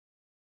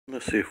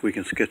Let's see if we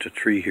can sketch a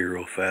tree here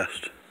real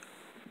fast.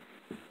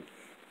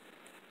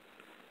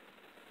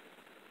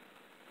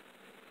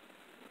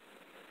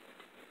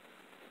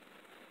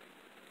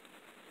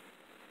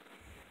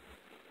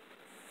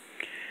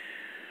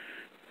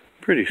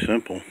 Pretty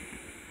simple.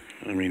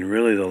 I mean,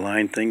 really, the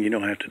line thing, you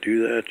don't have to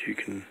do that. You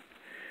can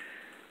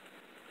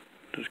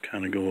just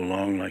kind of go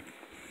along like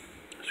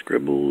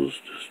scribbles,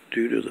 just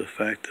due to the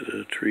fact that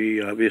a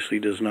tree obviously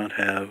does not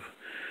have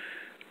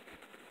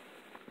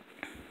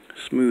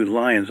smooth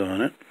lines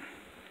on it.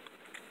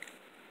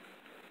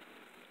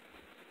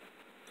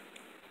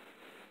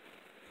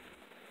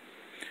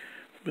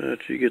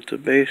 But you get the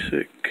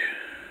basic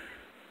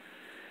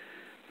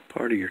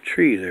part of your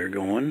tree there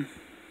going.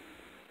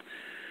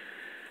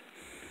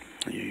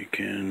 You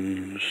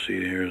can see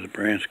there's a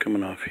branch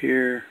coming off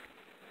here.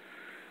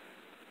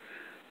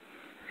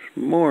 It's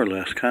more or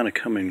less kind of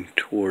coming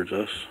towards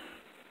us.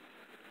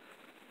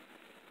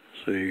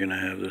 So you're going to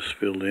have this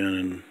filled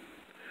in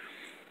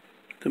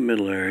the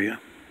middle area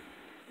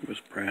with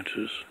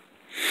branches.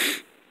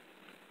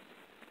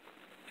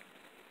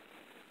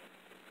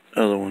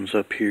 Other ones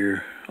up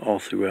here all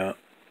throughout.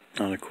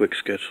 On a quick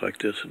sketch like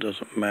this, it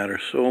doesn't matter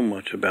so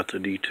much about the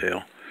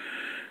detail.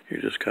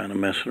 You're just kind of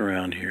messing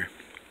around here.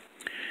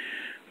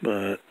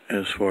 But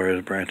as far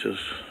as branches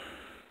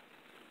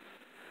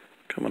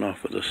coming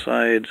off of the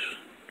sides,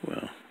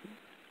 well,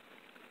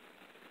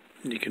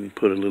 you can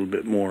put a little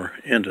bit more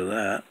into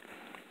that.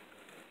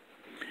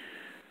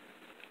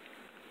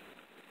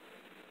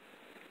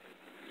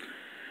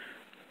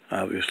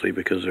 Obviously,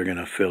 because they're going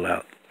to fill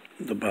out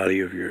the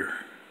body of your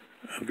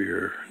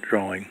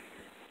drawing.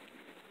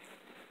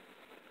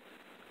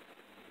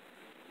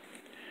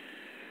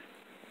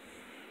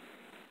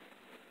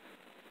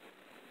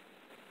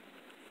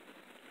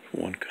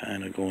 One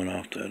kind of going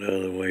off that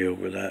other way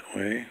over that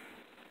way.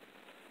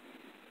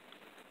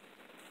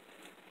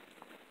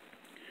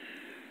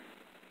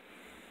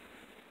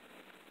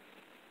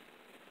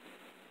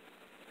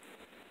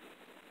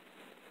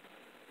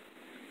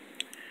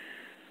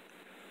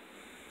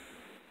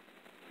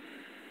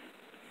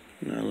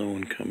 Another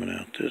one coming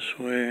out this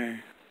way.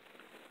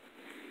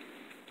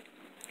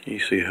 You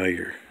see how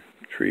your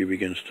tree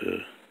begins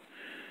to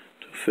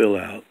fill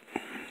out.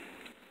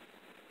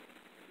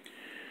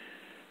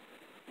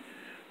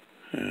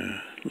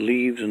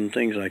 Leaves and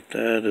things like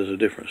that is a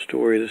different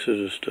story. This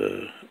is just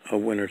a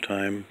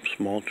wintertime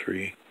small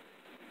tree.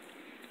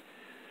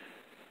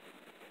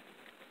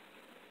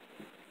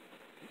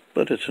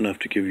 But it's enough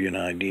to give you an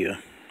idea.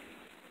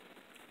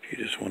 If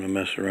you just want to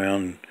mess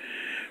around and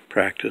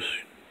practice,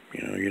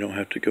 you know, you don't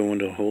have to go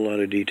into a whole lot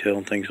of detail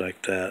and things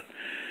like that.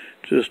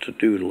 Just to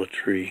doodle a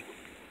tree.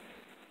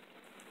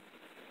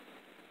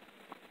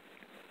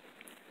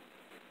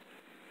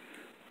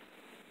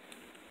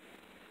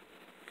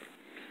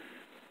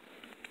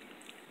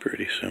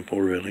 Pretty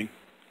simple, really.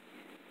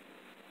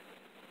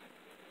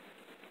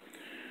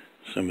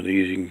 Some of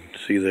these you can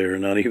see there are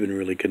not even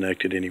really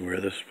connected anywhere.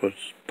 This was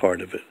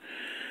part of it.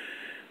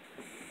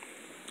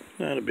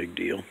 Not a big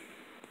deal.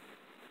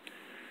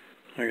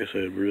 Like I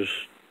said, we're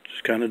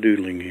just kind of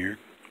doodling here.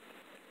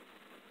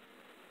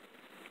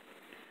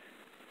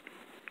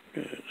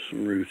 Got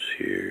some roots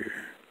here.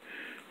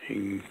 You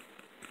can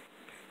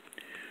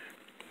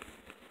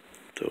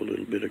throw a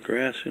little bit of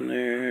grass in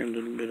there, a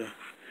little bit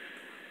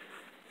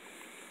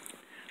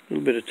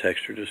of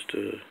texture just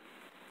to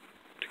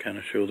kind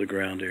of show the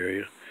ground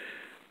area.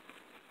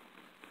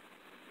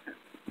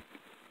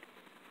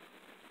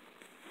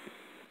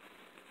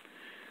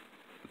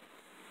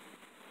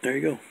 There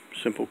you go.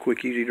 Simple,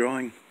 quick, easy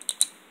drawing.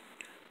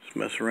 Just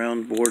mess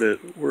around, bored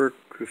at work.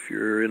 If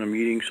you're in a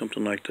meeting,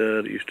 something like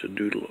that. I used to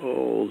doodle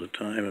all the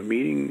time at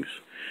meetings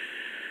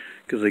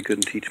because they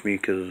couldn't teach me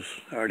because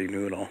I already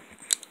knew it all.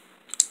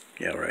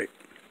 Yeah, right.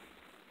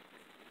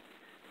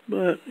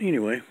 But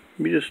anyway,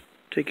 you just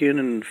take in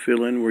and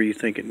fill in where you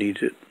think it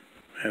needs it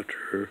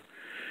after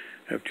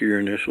your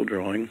initial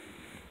drawing.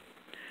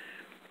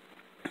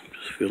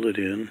 Just fill it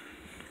in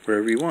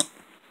wherever you want,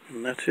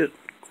 and that's it.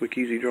 Quick,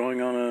 easy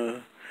drawing on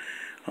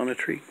a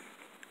tree.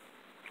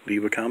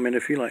 Leave a comment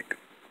if you like.